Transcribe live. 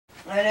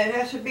And it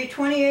has to be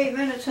 28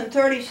 minutes and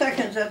 30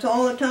 seconds. That's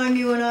all the time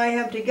you and I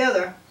have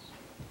together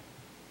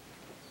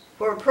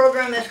for a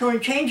program that's going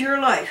to change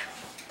your life.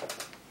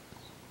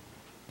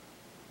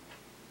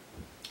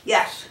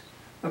 Yes,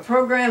 a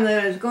program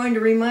that is going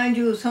to remind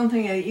you of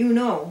something that you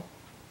know,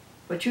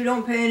 but you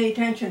don't pay any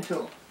attention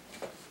to.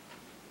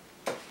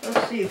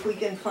 Let's see if we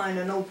can find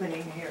an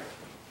opening here.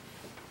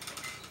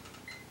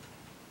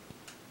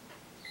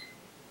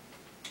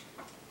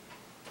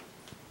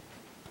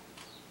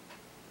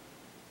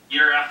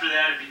 Year after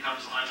that, it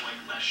becomes I'm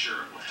like less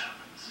sure of what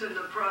happens. So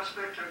the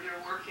prospect of your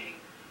working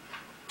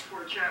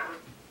for a chat with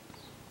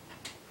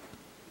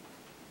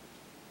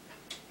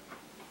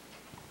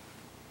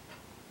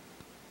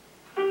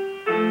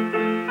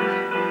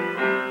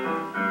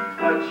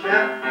A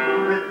chat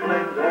with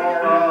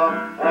Glendora,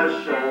 a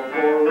show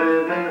for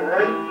living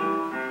right.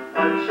 A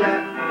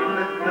chat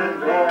with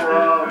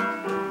Glendora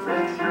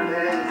makes your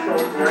day so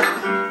great.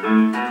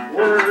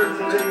 Words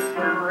of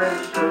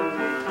inspiration,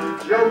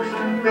 jokes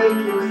to make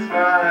you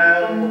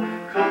smile.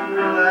 Come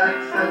relax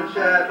and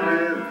chat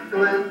with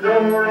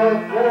Glendora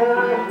for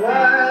a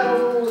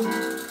while.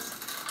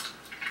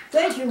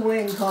 Thank you,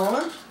 Wayne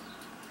Collins.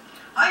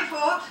 Hi,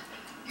 folks.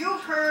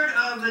 You've heard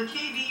of the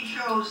TV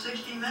show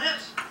 60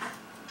 Minutes?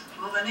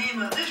 Well, the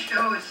name of this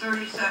show is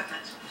 30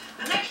 Seconds.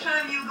 The next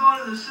time you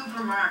go to the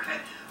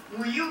supermarket,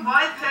 will you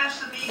bypass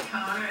the meat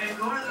counter and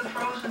go to the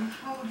frozen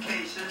food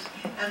cases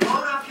and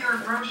load up your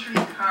grocery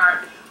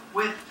cart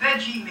with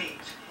veggie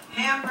meats?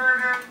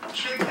 Hamburger,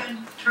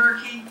 chicken,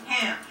 turkey,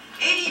 ham.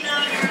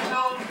 89 years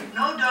old,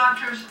 no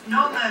doctors,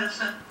 no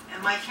medicine,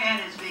 and my cat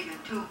is vegan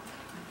too.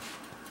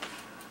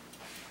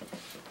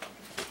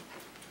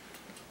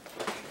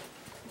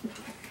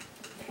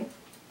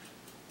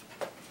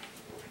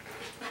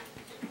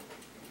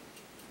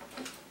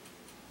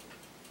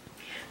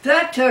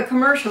 That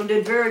commercial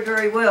did very,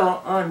 very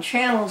well on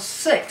Channel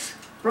 6,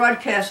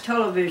 broadcast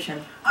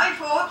television. Hi,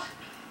 folks.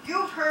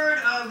 You've heard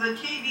of the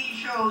TV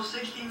show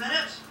 60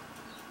 Minutes?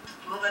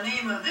 Well, the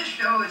name of this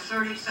show is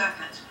 30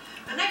 Seconds.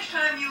 The next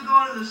time you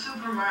go to the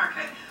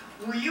supermarket,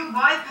 will you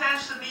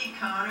bypass the meat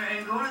counter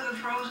and go to the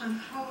frozen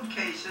food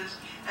cases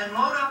and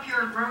load up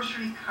your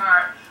grocery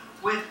cart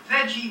with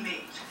veggie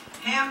meats?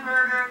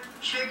 Hamburger,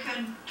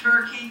 chicken,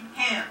 turkey,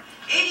 ham.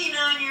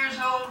 89 years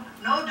old,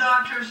 no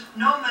doctors,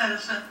 no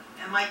medicine,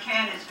 and my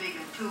cat is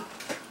vegan too.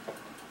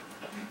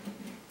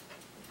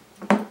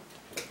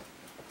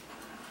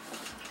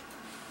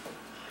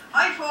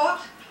 Hi,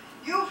 folks.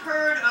 You've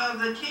heard of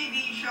the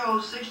TV show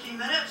 60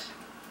 Minutes?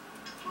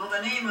 Well,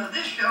 the name of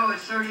this show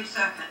is 30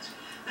 Seconds.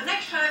 The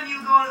next time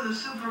you go to the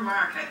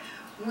supermarket,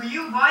 will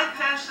you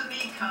bypass the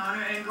meat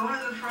counter and go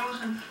to the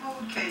frozen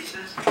food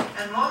cases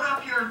and load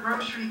up your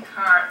grocery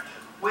cart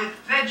with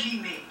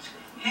veggie meats?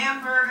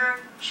 Hamburger,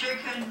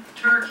 chicken,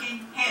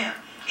 turkey, ham.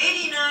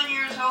 89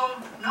 years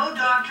old, no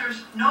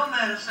doctors, no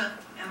medicine,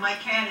 and my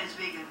cat is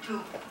vegan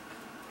too.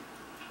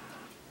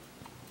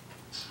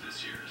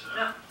 This year, so.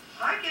 Now,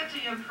 I get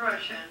the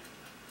impression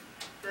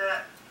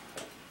that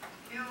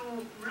you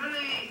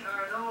really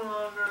are no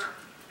longer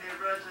a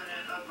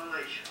resident of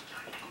Malaysia.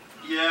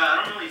 Yeah,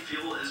 I don't really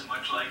feel as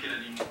much like it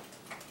anymore.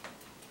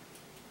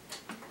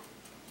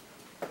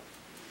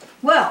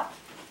 Well,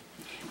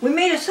 we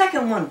made a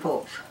second one,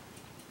 folks.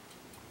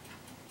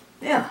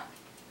 Yeah.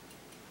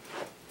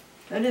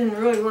 That isn't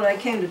really what I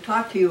came to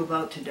talk to you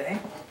about today.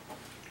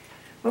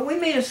 But we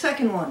made a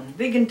second one,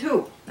 Vegan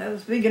 2. That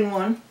was Vegan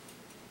 1.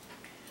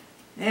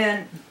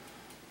 And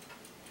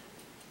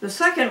the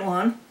second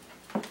one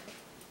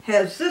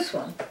has this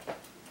one.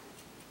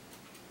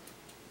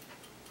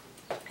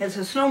 Has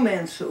a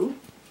snowman suit.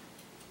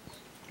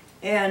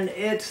 And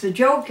the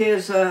joke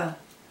is,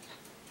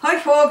 hi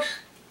folks,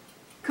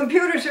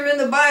 computers are in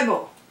the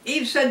Bible.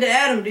 Eve said to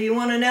Adam, do you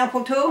want an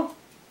apple too?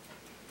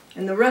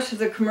 And the rest of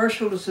the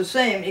commercial is the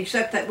same,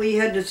 except that we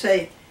had to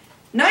say,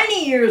 90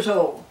 years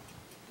old,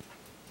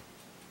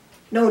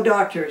 no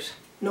doctors,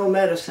 no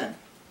medicine.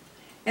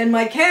 And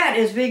my cat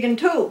is vegan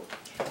too.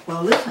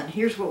 Well, listen,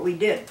 here's what we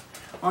did.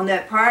 On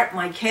that part,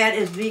 my cat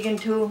is vegan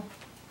too,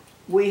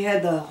 we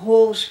had the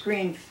whole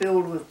screen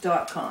filled with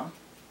 .com.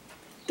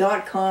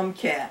 .com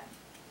cat.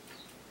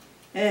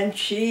 And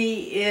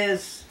she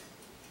is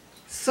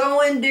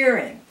so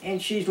endearing,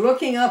 and she's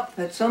looking up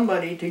at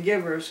somebody to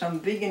give her some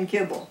vegan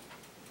kibble.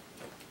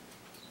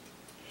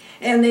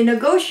 And the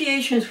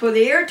negotiations for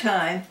the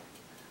airtime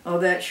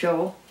of that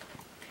show,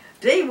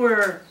 they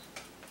were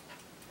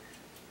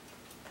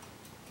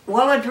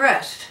well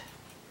addressed.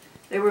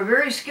 They were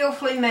very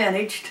skillfully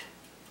managed.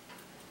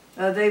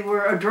 They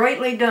were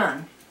adroitly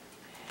done.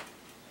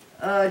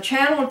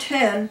 Channel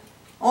 10,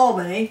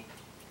 Albany,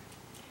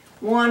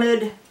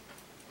 wanted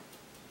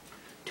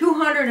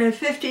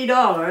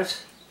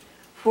 $250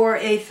 for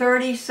a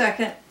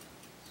 30-second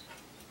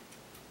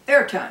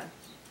airtime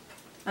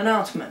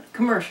announcement,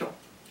 commercial.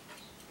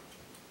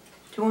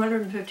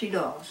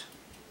 $250.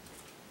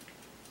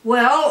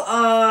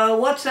 Well,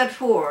 what's that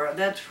for?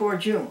 That's for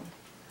June.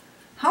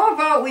 How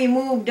about we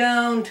move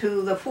down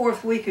to the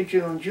 4th week of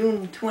June,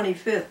 June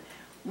 25th,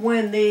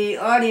 when the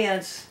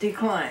audience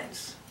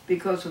declines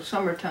because of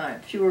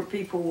summertime. Fewer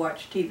people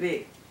watch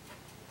TV.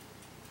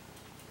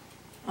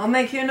 I'll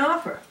make you an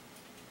offer.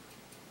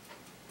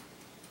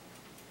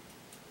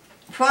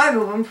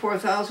 5 of them for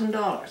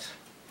 $1,000.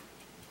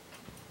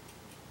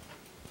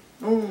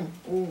 Oh,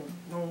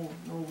 no,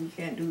 we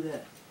can't do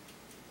that.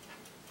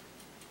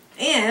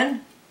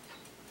 And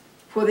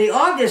for the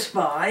August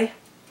buy,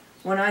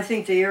 when I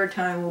think the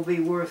airtime will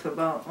be worth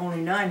about only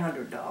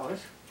 $900,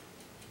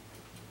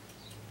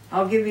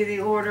 I'll give you the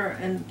order,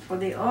 and for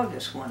the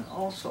August one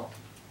also.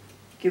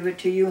 Give it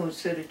to you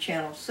instead of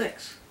Channel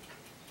 6.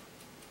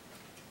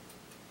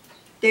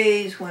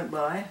 Days went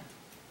by.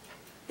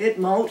 It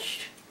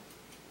mulched.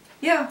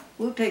 Yeah,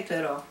 we'll take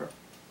that offer.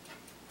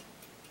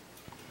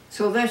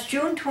 So that's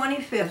June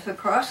 25th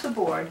across the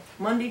board,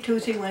 Monday,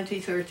 Tuesday,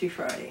 Wednesday, Thursday,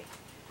 Friday.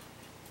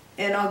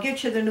 And I'll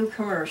get you the new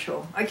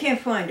commercial. I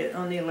can't find it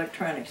on the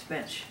electronics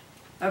bench.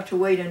 I have to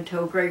wait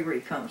until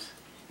Gregory comes,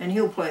 and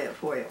he'll play it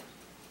for you.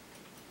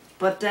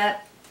 But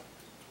that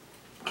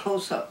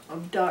close-up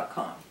of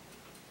 .com,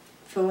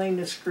 filling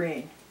the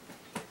screen.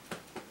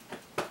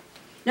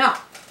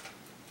 Now,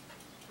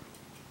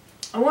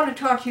 I want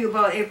to talk to you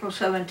about April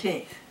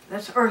 17th.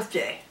 That's Earth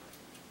Day.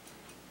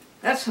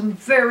 That's a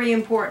very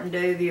important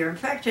day of the year. In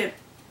fact, it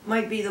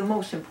might be the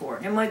most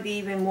important. It might be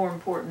even more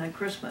important than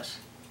Christmas.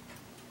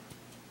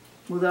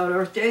 Without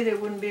Earth Day, there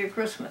wouldn't be a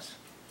Christmas.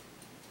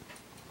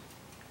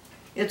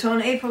 It's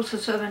on April the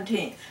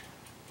 17th.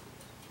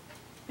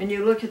 And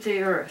you look at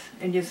the Earth,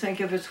 and you think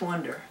of its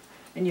wonder,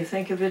 and you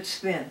think of its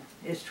spin,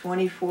 its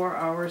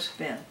 24-hour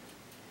spin.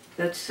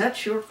 That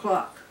sets your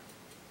clock.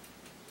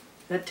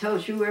 That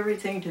tells you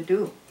everything to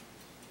do.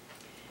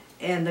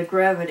 And the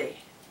gravity,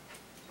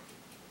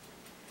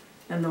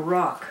 and the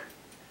rock,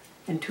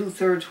 and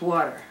 2/3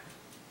 water.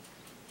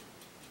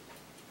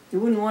 You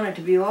wouldn't want it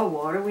to be all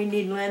water. We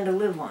need land to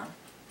live on.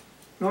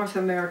 North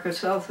America,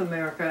 South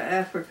America,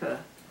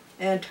 Africa,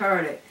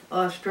 Antarctic,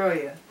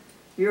 Australia,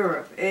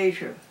 Europe,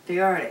 Asia, the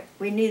Arctic.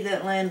 We need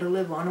that land to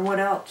live on. And what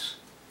else?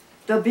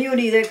 The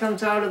beauty that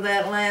comes out of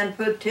that land,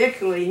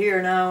 particularly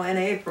here now in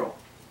April,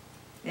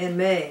 in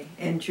May,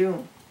 and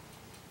June.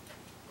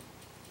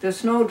 The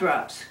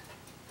snowdrops,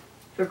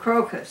 the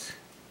crocus,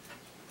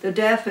 the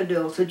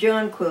daffodils, the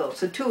jonquils,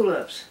 the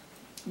tulips,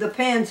 the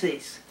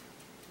pansies,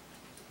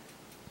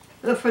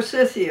 the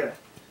forsythia,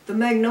 the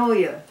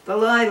magnolia, the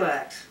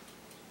lilacs,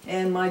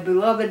 and my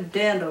beloved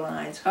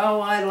dandelions. How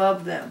I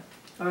love them.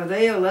 Are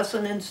they a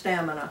lesson in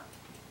stamina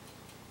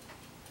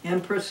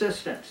and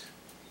persistence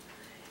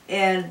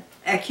and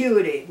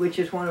acuity, which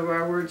is one of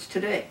our words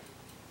today.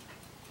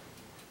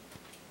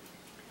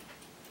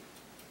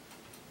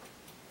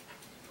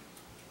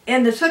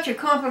 And it's such a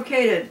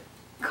complicated,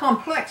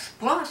 complex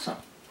blossom.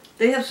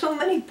 They have so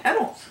many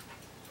petals.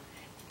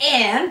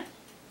 And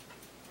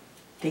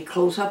they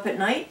close up at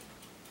night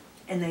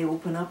and they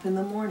open up in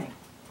the morning.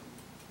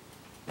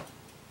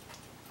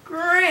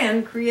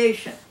 Grand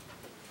creation.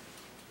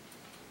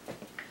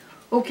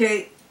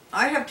 Okay,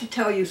 I have to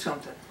tell you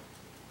something.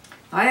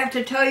 I have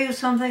to tell you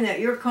something that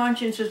your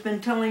conscience has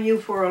been telling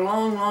you for a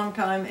long, long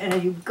time,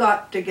 and you've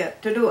got to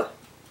get to do it.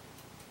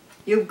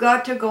 You've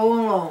got to go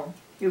alone.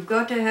 You've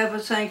got to have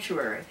a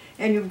sanctuary,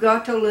 and you've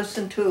got to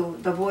listen to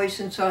the voice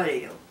inside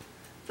of you,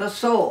 the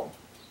soul.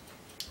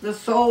 The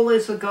soul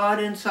is the God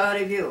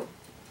inside of you.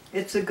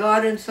 It's the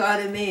God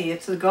inside of me.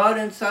 It's the God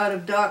inside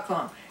of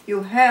 .com.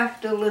 You have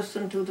to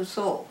listen to the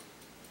soul.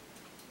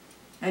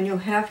 And you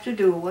have to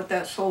do what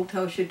that soul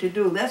tells you to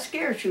do. That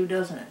scares you,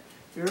 doesn't it?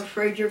 You're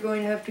afraid you're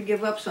going to have to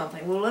give up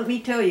something. Well, let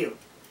me tell you,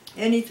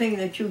 anything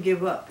that you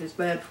give up is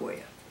bad for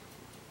you.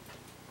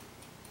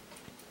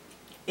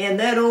 And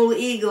that old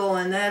ego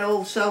and that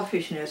old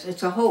selfishness,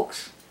 it's a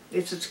hoax.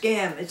 It's a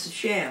scam. It's a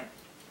sham.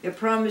 It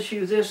promises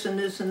you this and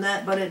this and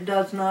that, but it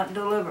does not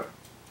deliver.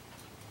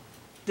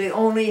 The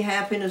only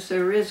happiness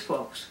there is,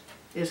 folks,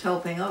 is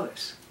helping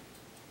others.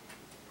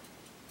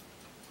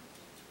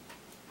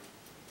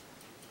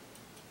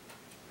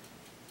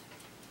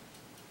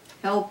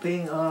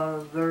 Helping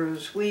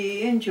others,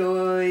 we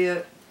enjoy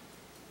it.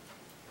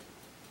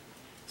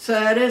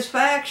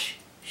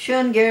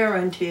 Satisfaction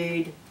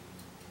guaranteed.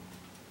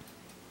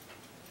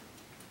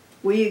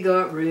 We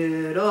got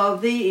rid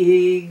of the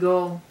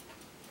ego.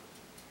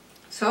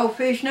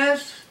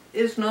 Selfishness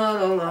is not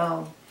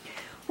allowed.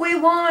 We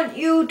want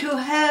you to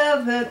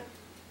have it.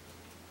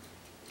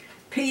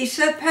 Peace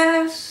that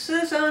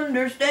passes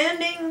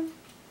understanding.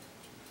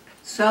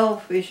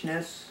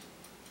 Selfishness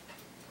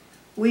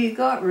we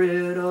got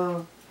rid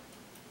of.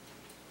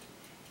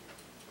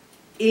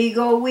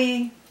 Ego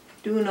we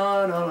do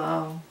not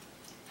allow.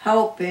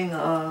 Helping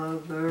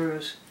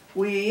others,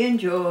 we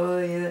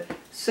enjoy it.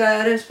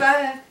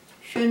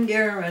 Satisfaction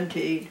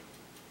guaranteed.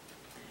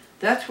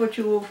 That's what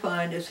you will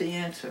find as the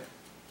answer.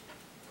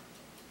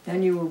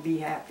 Then you will be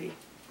happy.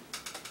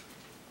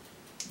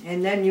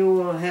 And then you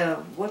will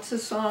have, what's the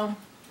song?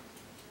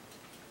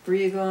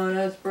 Breathe on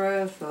us,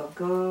 breath of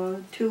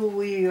God, till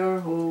we are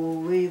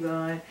wholly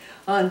thine,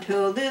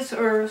 until this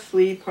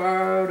earthly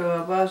part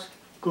of us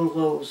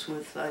glows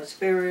with thy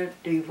spirit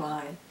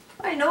divine.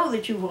 I know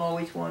that you've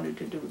always wanted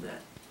to do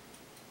that.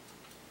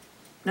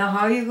 Now, how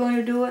are you going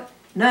to do it?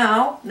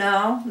 Now.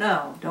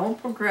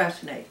 Don't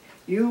procrastinate.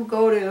 You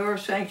go to your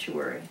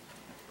sanctuary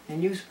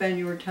and you spend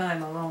your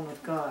time alone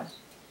with God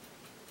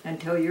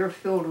until you're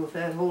filled with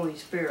that Holy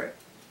Spirit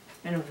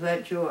and with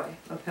that joy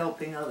of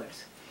helping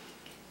others.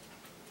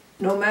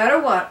 No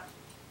matter what,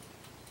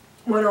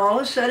 when all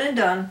is said and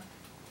done,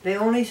 the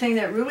only thing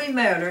that really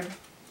mattered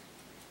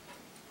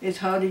is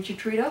how did you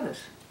treat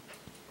others.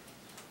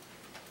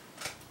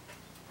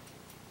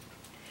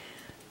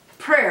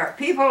 Prayer.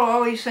 People are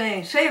always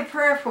saying, say a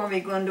prayer for me,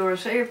 Glendora.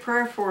 Say a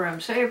prayer for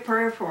him. Say a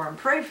prayer for him.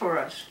 Pray for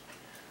us.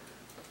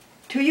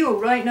 To you,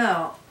 right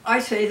now, I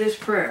say this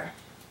prayer.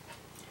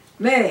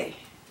 May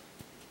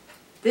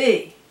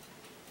the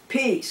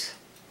peace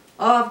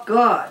of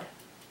God,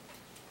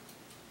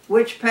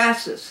 which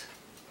passes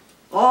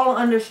all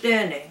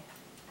understanding,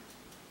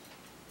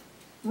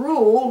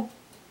 rule,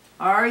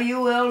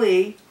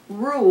 R-U-L-E,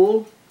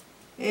 rule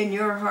in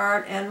your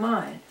heart and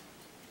mind.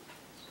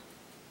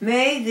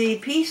 May the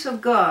peace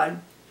of God,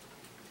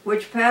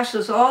 which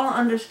passes all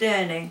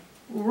understanding,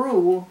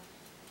 rule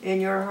in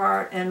your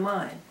heart and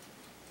mind.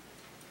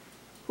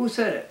 Who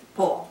said it?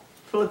 Paul.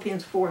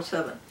 Philippians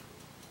 4:7.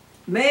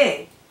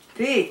 May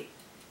the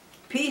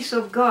peace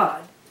of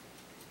God,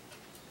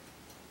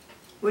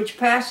 which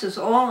passes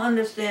all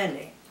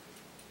understanding,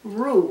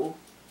 rule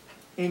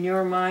in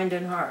your mind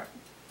and heart.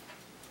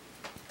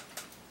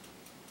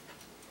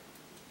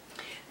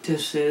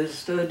 This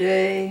is the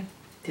day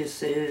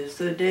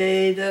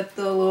that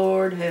the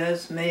Lord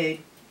has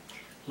made.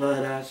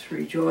 Let us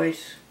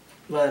rejoice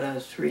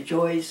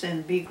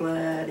and be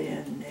glad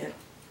in it.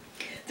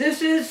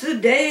 This is the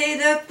day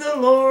that the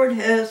Lord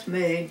has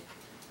made.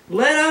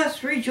 Let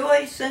us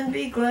rejoice and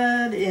be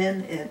glad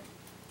in it.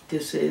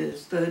 This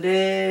is the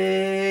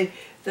day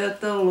that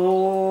the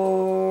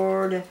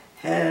Lord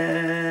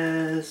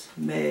has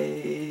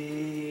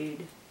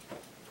made.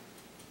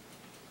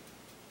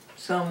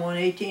 Psalm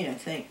 118, I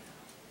think.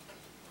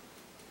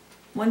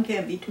 One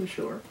can't be too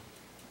short.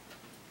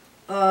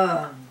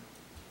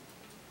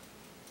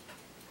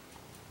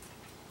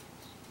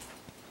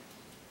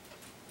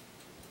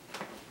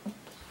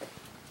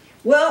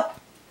 Well,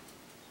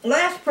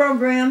 last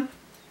program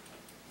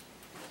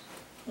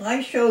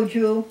I showed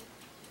you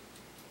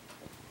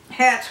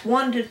hats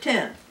 1 to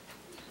 10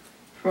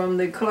 from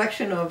the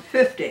collection of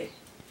 50.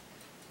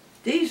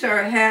 These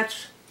are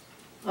hats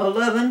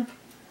 11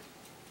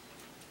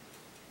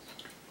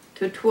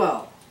 to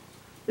 12.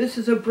 This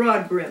is a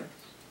broad brim.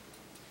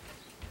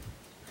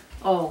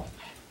 Oh,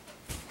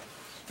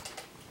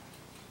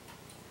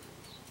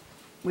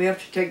 we have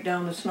to take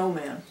down the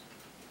snowman.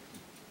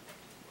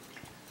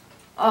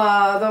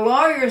 The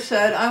lawyer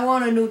said, I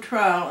want a new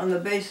trial on the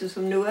basis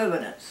of new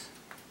evidence.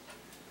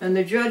 And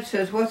the judge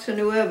says, what's the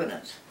new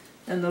evidence?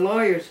 And the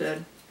lawyer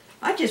said,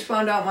 I just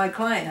found out my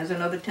client has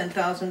another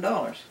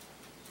 $10,000.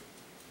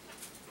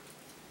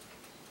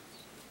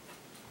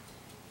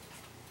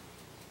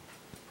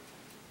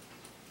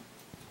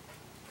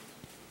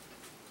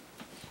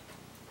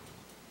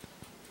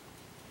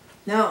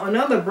 Now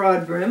another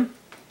broad brim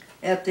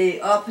at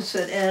the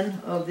opposite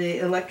end of the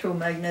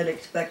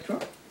electromagnetic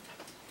spectrum.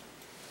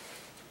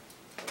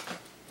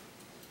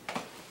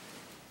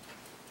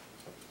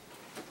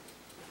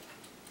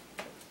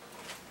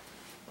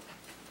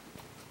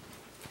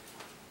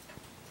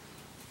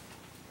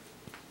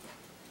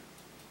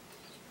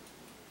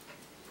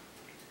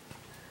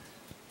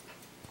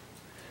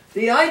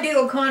 The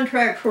ideal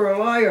contract for a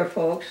lawyer,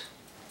 folks,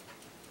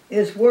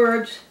 is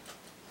words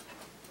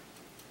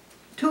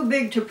too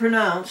big to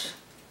pronounce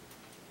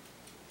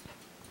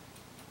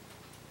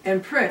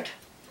and print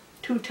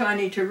too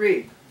tiny to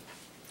read.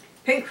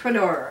 Pink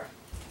fedora.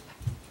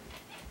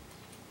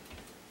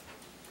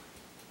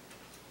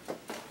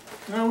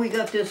 Now we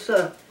got this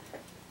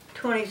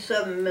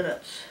 27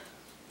 minutes,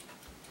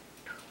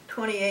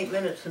 28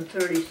 minutes and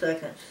 30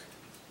 seconds.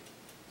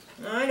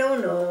 I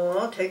don't know,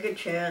 I'll take a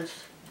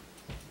chance.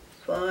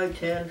 5,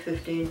 10,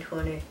 15,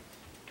 20,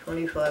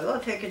 25. I'll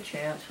take a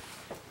chance.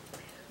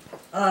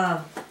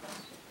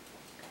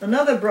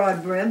 Another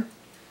broad brim,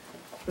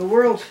 the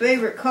world's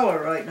favorite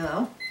color right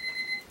now.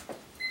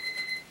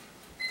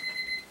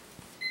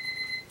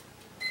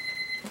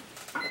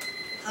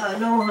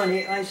 No,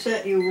 honey, I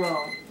sent you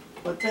wrong,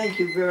 but thank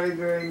you very,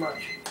 very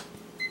much.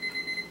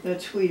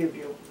 That's sweet of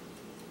you.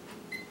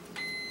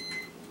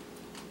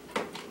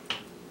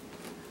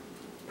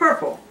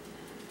 Purple.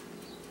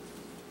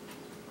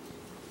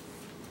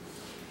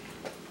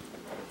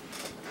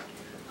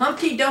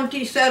 Humpty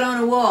Dumpty sat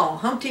on a wall.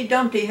 Humpty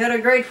Dumpty had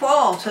a great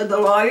fall, said the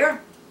lawyer.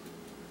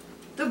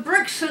 The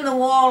bricks in the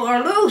wall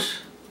are loose.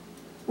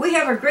 We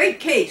have a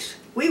great case.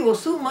 We will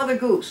sue Mother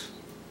Goose.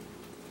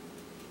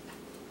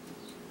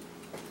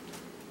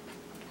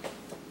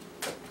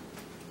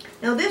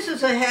 Now this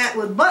is a hat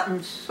with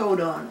buttons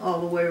sewed on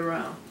all the way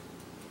around.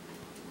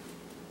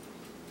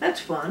 That's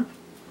fun.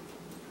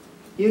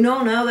 You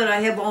know now that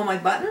I have all my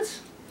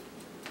buttons?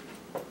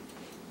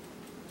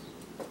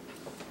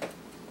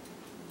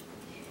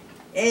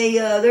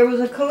 There was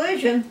a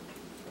collision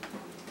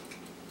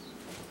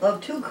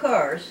of two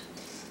cars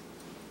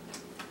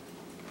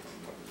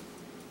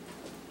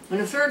when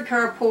the third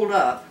car pulled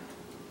up,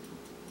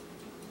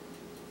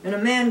 and a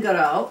man got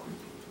out,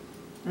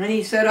 and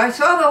he said, "I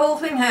saw the whole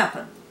thing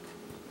happen.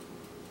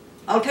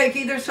 I'll take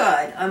either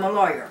side. I'm a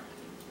lawyer."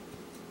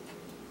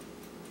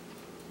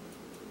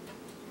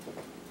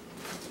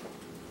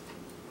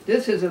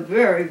 This is a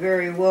very,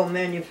 very well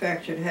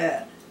manufactured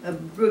hat. A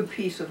good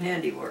piece of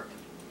handiwork.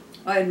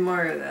 I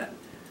admire that.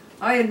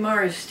 I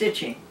admire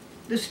stitching.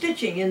 The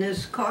stitching in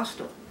this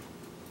costume.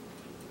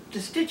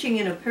 The stitching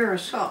in a pair of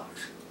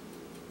socks.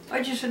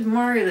 I just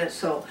admire that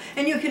so.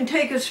 And you can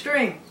take a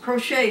string,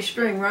 crochet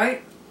string,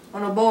 right?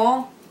 On a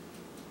ball.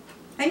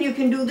 And you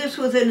can do this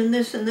with it and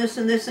this and this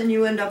and this, and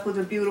you end up with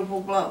a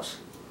beautiful blouse.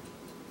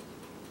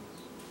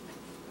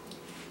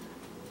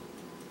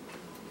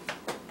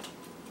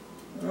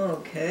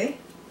 Okay.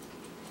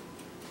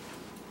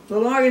 The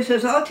lawyer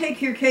says, "I'll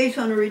take your case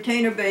on a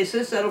retainer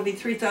basis. That'll be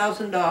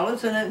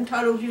 $3,000, and it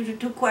entitles you to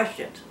 2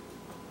 questions.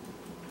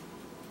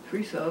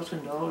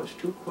 $3,000,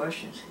 2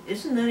 questions.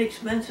 Isn't that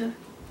expensive?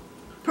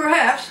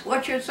 Perhaps.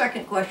 What's your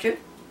second question?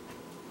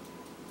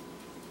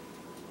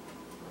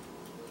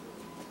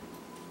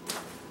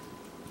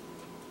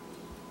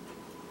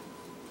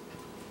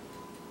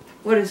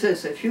 What is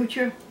this, a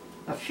fuchsia?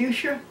 A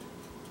fuchsia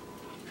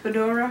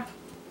fedora?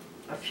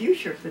 A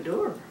fuchsia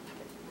fedora.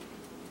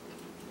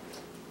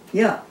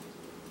 Yeah.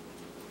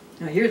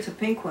 Now here's a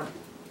pink one.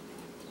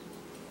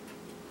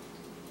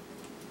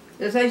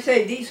 As I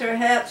say, these are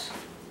hats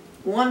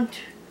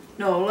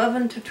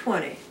 11 to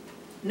 20.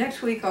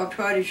 Next week I'll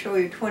try to show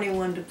you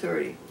 21 to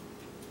 30.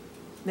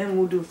 Then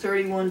we'll do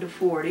 31 to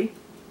 40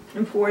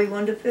 and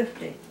 41 to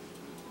 50.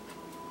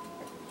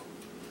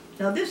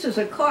 Now this is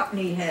a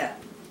Cockney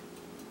hat.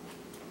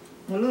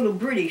 A little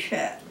British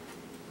hat.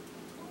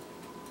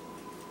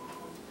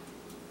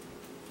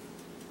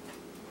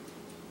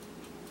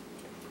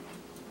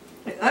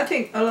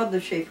 I love the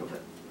shape of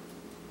it.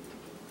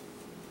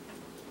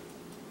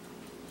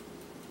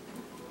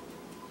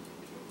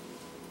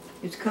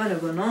 It's kind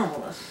of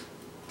anomalous.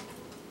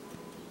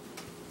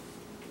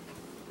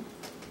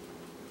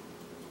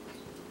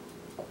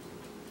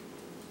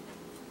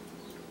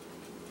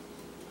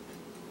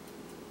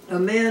 A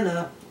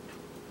man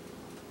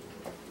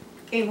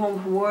came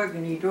home from work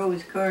and he drove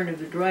his car into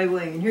the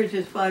driveway, and here's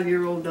his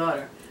 5-year-old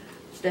daughter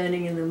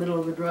standing in the middle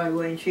of the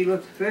driveway, and she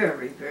looks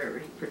very,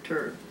 very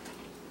perturbed.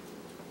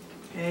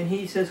 And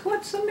he says,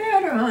 "What's the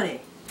matter,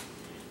 honey?"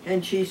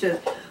 And she says,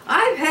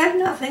 "I've had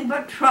nothing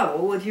but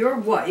trouble with your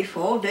wife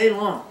all day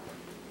long."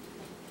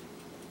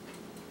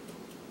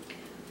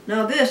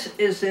 Now this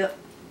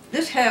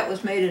hat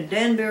was made in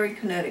Danbury,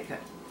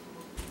 Connecticut.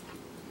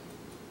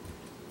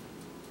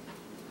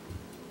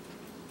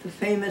 The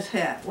famous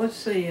hat.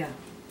 What's the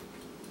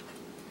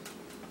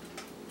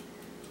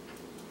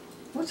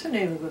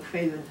name of the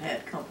famous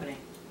hat company?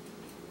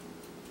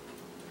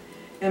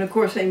 And of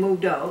course they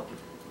moved out.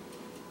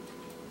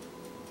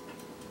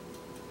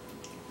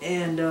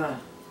 And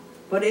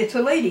but it's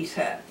a lady's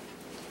hat.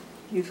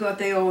 You thought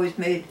they always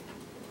made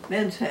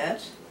men's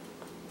hats,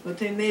 but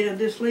they made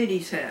this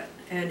lady's hat,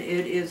 and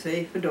it is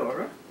a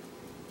fedora.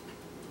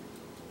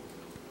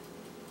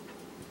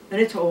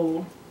 And it's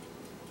old,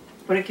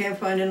 but I can't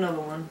find another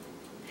one.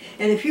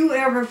 And if you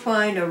ever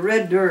find a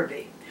red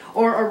derby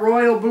or a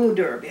royal blue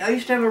derby, I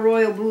used to have a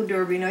royal blue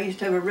derby and I used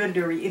to have a red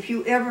derby. If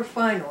you ever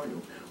find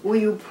one, will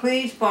you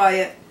please buy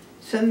it?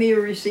 Send me a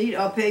receipt.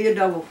 I'll pay you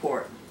double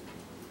for it.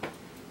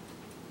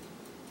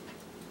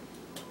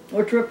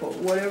 Or triple,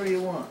 whatever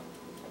you want.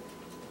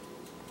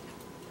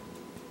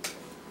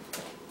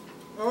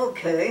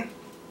 Okay.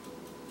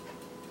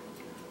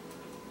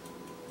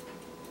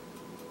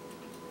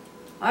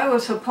 I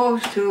was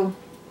supposed to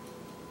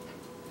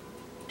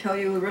tell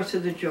you the rest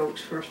of the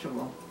jokes, first of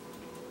all.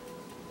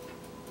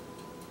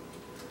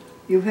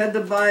 You've had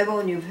the Bible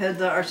and you've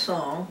had our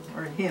song,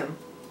 or hymn,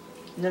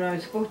 and then I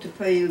was supposed to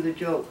tell you the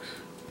jokes.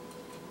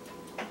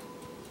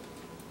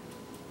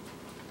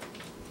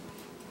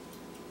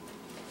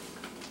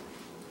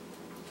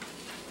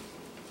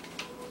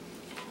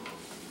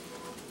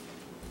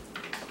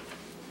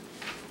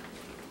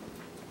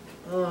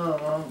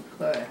 Oh,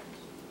 okay.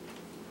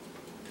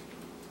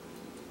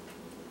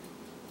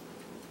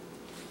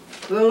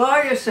 The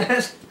lawyer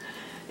says,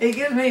 "It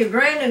gives me a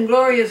grand and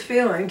glorious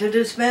feeling to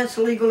dispense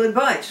legal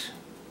advice."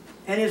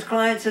 And his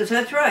client says,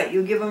 "That's right.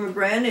 You give him a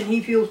grand and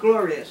he feels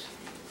glorious."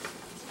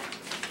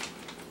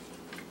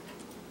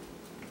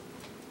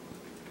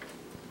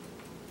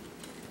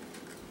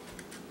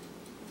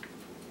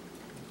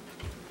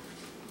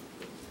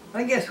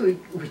 I guess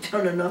we've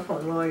done enough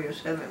on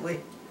lawyers, haven't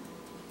we?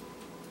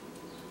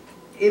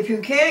 If you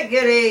can't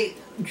get a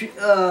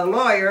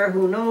lawyer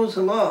who knows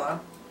the law,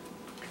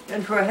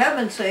 then for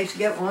heaven's sakes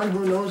get one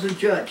who knows a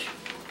judge.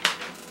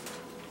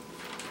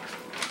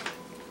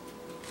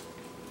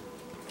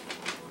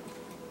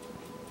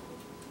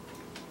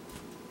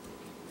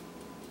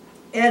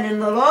 And in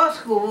the law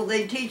school,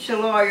 they teach the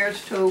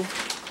lawyers to,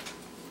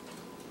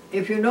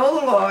 if you know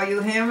the law, you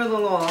hammer the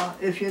law.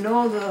 If you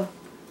know the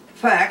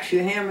facts, you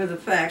hammer the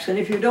facts. And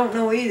if you don't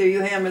know either,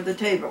 you hammer the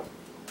table.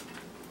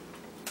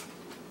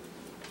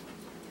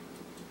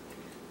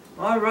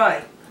 All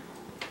right.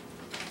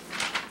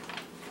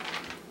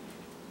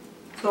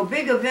 So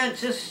big event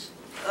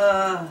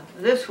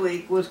this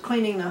week was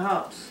cleaning the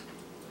house.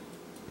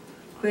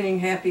 Cleaning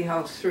Happy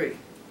House 3.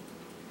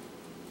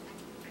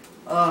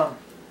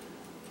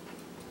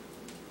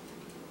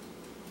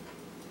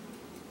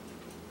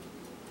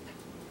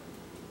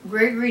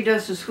 Gregory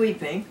does the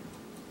sweeping,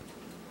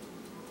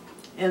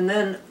 and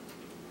then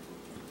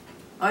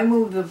I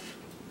move the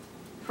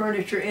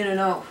furniture in and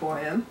out for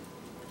him,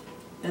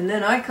 and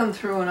then I come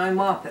through and I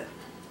mop it.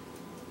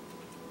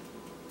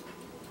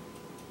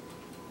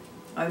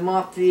 I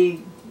mop the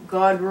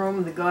God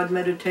room, the God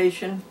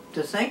meditation,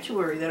 the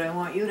sanctuary that I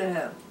want you to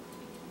have,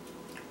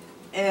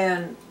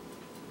 and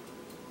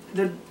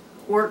the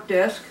work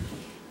desk,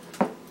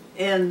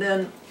 and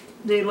then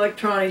the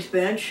electronics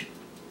bench,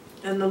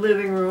 and the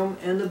living room,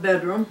 and the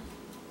bedroom,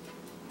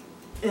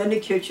 and the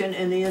kitchen,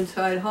 and the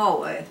inside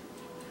hallway.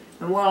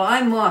 And while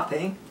I'm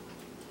mopping,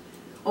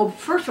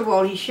 first of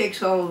all, he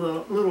shakes all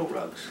the little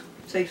rugs.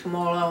 Takes them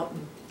all out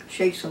and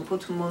shakes them,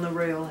 puts them on the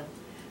rail, and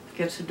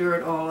gets the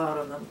dirt all out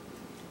of them.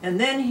 And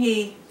then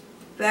he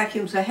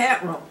vacuums the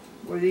hat room,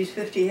 where these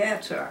 50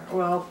 hats are.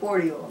 Well,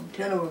 40 of them,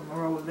 10 of them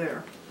are over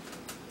there.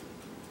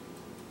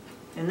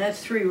 And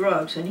that's 3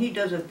 rugs, and he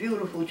does a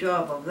beautiful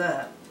job of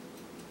that.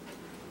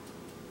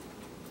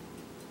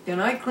 Then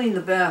I clean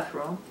the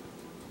bathroom.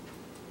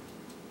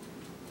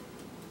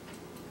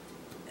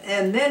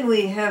 And then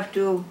we have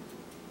to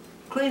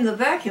clean the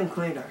vacuum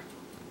cleaner.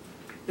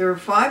 There are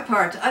 5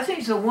 parts. I think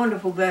it's a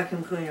wonderful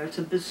vacuum cleaner. It's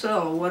a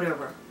Bissell or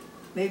whatever.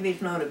 Maybe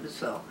it's not a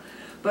Bissell.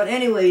 But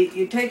anyway,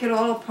 you take it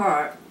all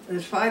apart.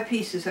 There's 5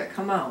 pieces that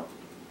come out.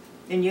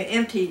 And you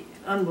empty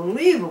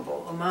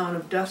unbelievable amount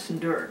of dust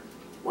and dirt.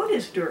 What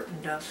is dirt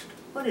and dust?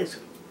 What is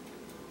it?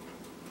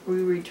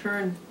 We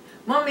return.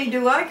 Mommy,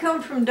 do I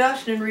come from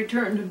dust and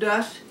return to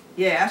dust?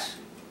 Yes.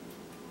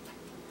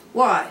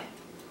 Why?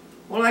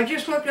 Well, I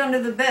just looked under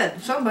the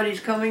bed. Somebody's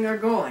coming or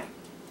going.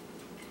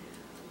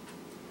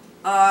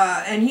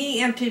 And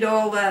he emptied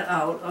all that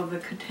out of the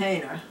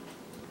container,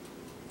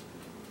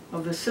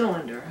 of the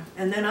cylinder.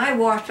 And then I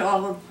washed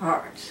all of the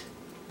parts.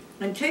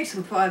 And it takes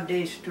them 5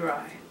 days to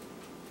dry,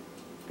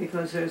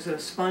 because there's a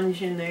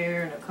sponge in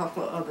there and a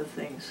couple of other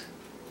things.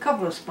 A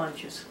couple of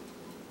sponges.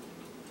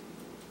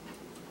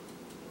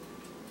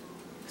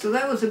 So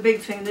that was a big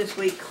thing this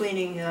week,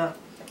 cleaning,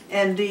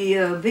 and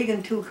the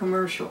Vegan 2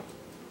 commercial.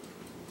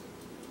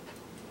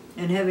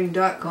 And having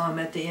 .com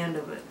at the end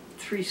of it.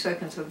 3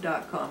 seconds of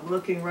 .com,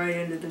 looking right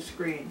into the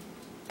screen.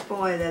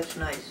 Boy, that's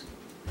nice.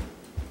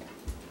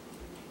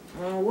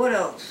 Well, what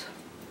else?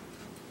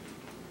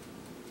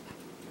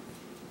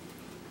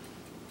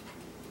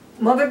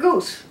 Mother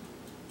Goose,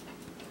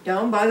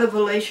 down by the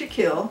Valatia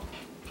Kill.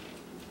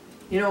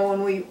 You know,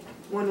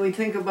 when we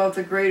think about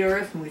the great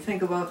earth, and we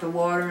think about the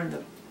water and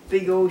the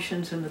big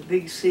oceans and the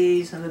big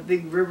seas and the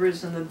big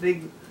rivers and the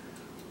big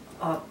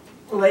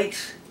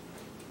lakes,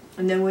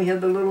 and then we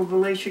have the little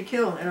Valatia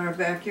Kill in our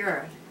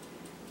backyard.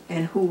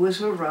 And who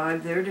has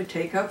arrived there to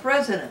take up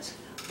residence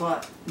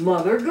but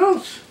Mother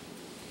Goose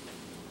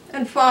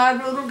and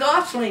 5 little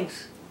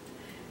goslings.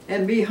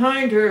 And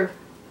behind her,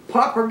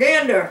 Popper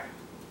Gander.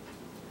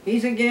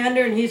 He's a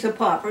gander and he's a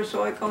popper,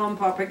 so I call him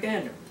Popper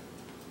Gander.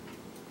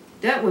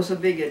 That was a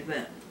big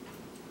event.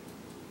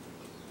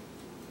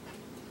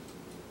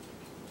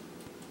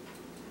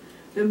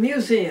 The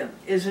museum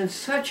is in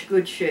such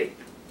good shape.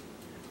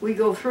 We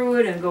go through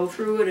it and go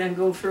through it and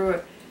go through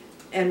it,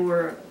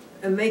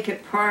 and make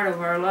it part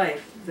of our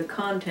life. The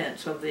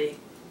contents of the,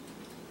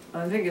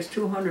 I think it's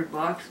 200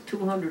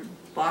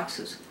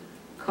 boxes,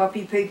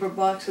 copy paper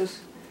boxes,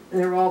 and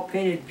they're all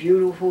painted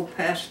beautiful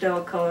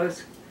pastel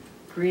colors,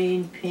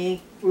 green,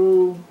 pink,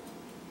 blue,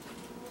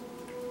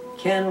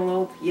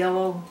 cantaloupe,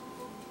 yellow.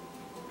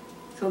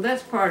 So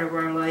that's part of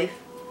our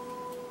life,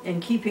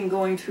 and keeping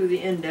going through the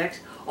index.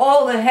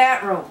 Oh, the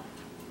hat room.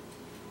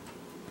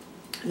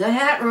 The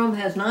hat room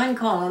has 9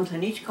 columns,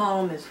 and each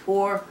column is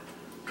 4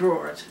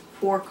 drawers,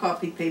 4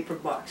 copy paper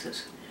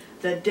boxes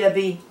that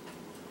Debbie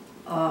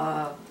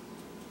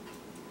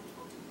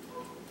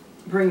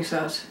brings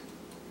us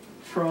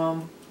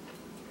from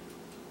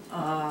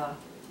the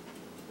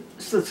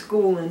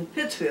school in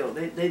Pittsfield.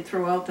 They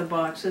throw out the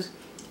boxes,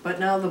 but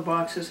now the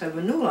boxes have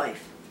a new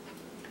life.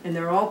 And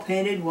they're all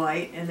painted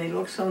white, and they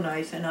look so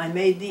nice, and I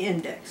made the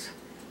index.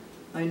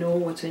 I know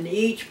what's in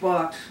each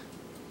box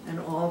and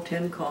all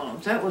 10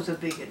 columns. That was a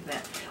big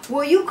event.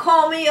 Will you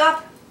call me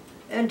up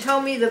and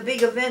tell me the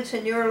big events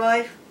in your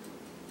life?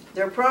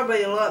 They're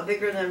probably a lot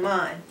bigger than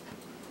mine.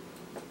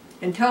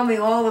 And tell me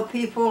all the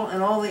people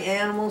and all the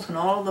animals and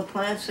all the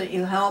plants that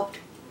you helped.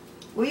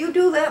 Will you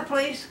do that,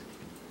 please?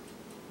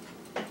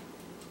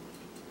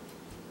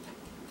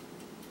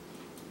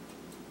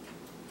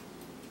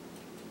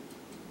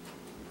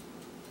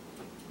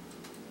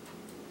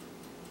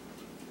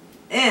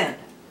 And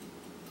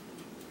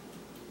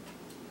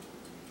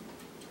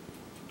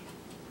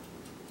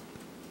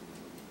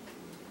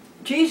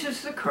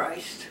Jesus the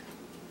Christ,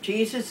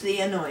 Jesus the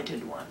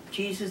Anointed One,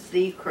 Jesus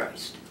the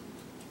Christ,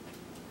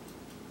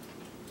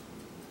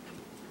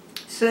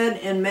 said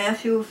in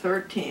Matthew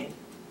 13,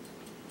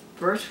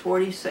 verse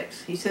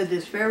 46, he said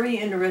this very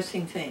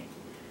interesting thing.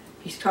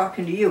 He's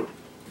talking to you,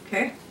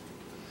 okay?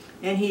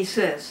 And he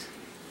says,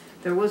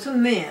 there was a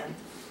man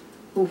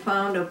who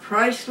found a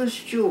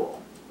priceless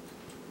jewel.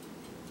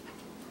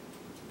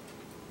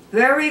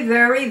 Very,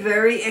 very,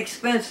 very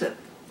expensive.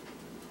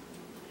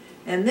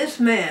 And this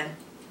man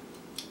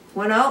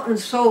went out and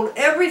sold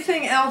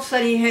everything else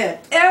that he had.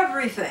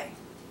 Everything.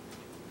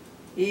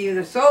 He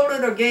either sold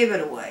it or gave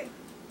it away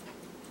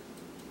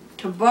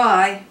to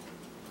buy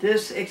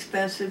this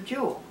expensive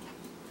jewel.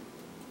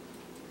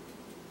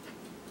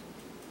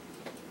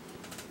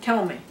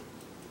 Tell me,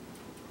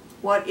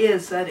 what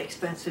is that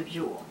expensive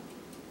jewel?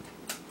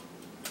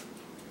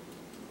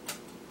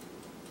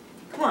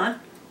 Come on,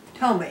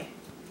 tell me,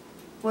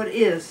 what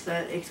is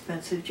that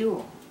expensive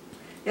jewel?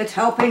 It's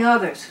helping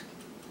others.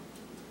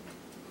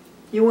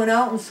 You went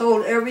out and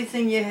sold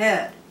everything you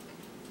had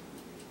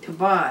to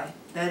buy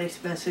that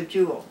expensive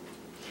jewel.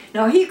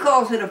 Now he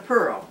calls it a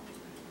pearl.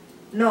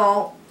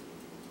 No,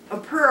 a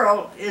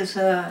pearl is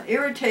an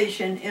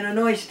irritation in an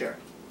oyster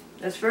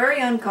that's very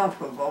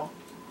uncomfortable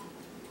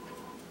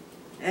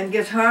and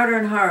gets harder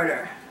and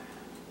harder,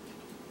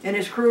 and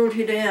is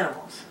cruelty to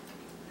animals.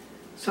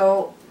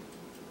 So,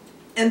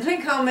 and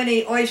think how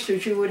many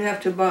oysters you would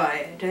have to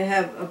buy to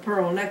have a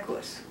pearl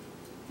necklace.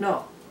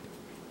 No.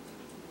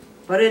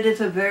 But it is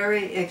a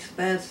very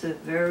expensive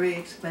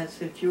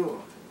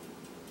jewel.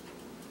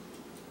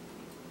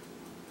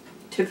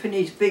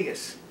 Tiffany's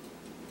biggest.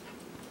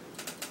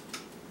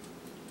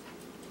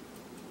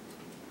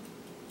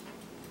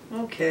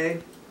 Okay.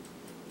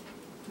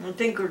 I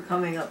think we're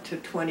coming up to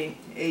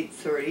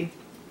 28:30.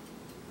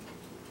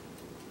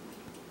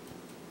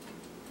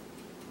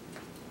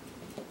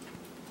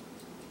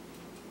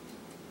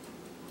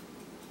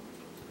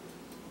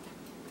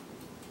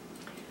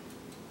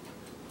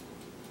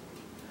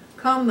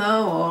 Come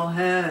thou all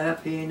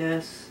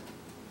happiness,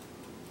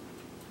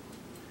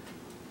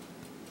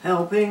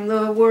 helping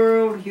the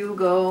world you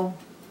go,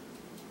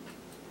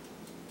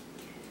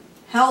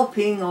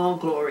 helping all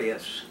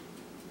glorious,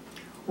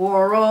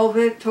 or all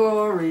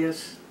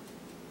victorious,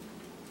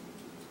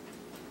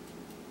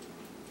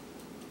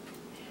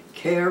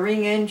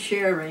 caring and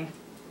sharing.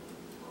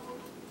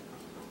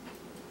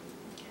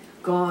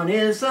 Gone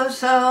is the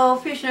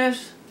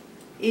selfishness,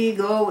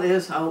 ego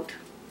is out.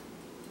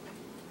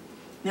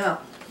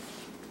 Now,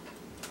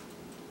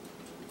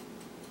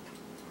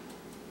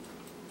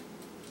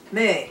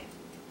 may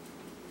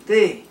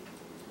the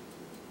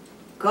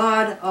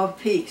God of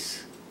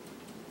peace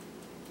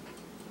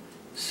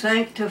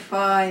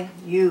sanctify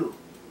you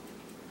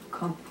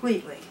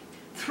completely,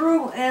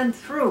 through and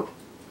through.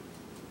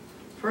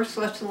 1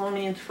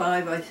 Thessalonians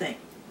 5, I think.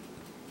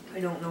 I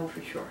don't know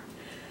for sure.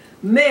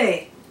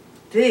 May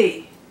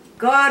the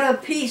God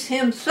of peace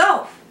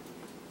himself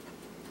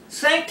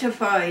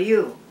sanctify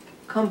you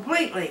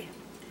completely,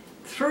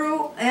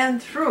 through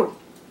and through.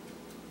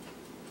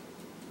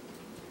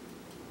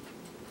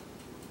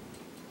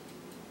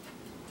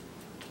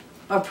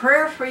 A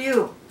prayer for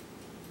you.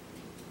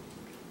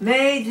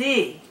 May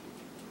the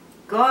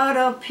God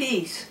of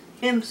peace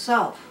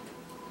himself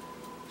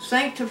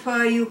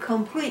sanctify you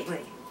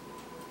completely,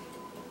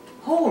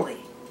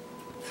 wholly,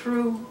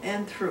 through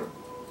and through.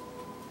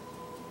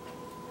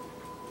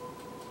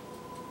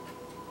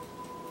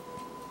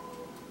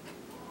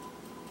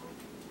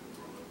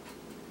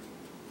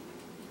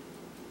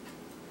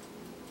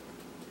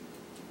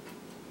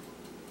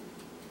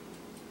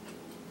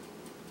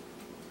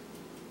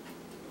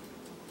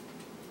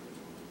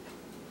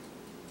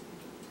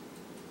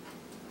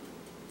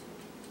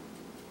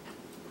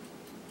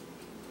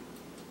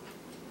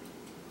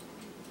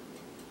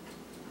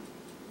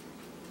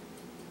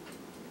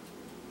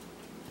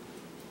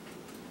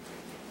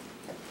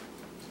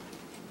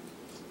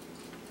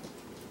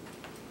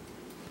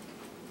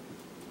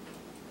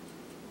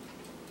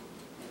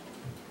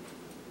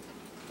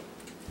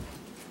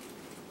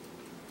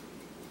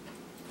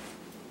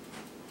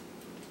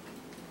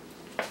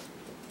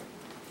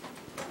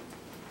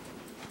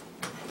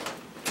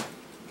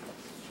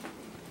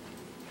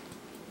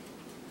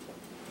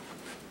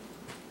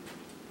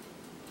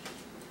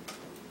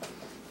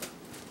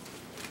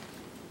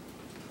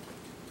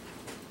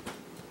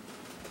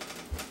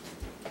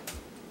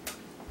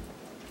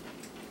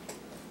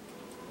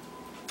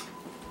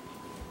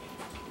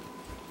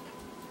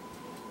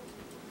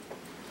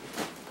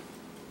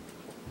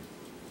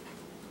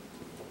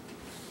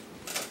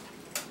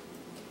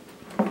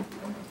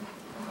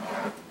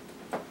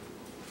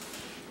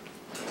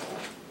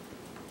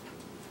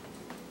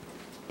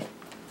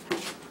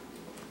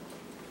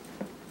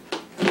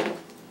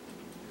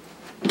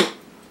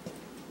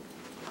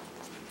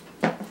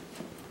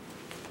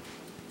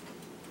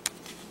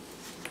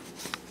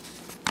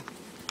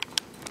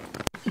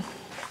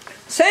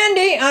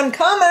 Sandy, I'm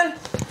coming.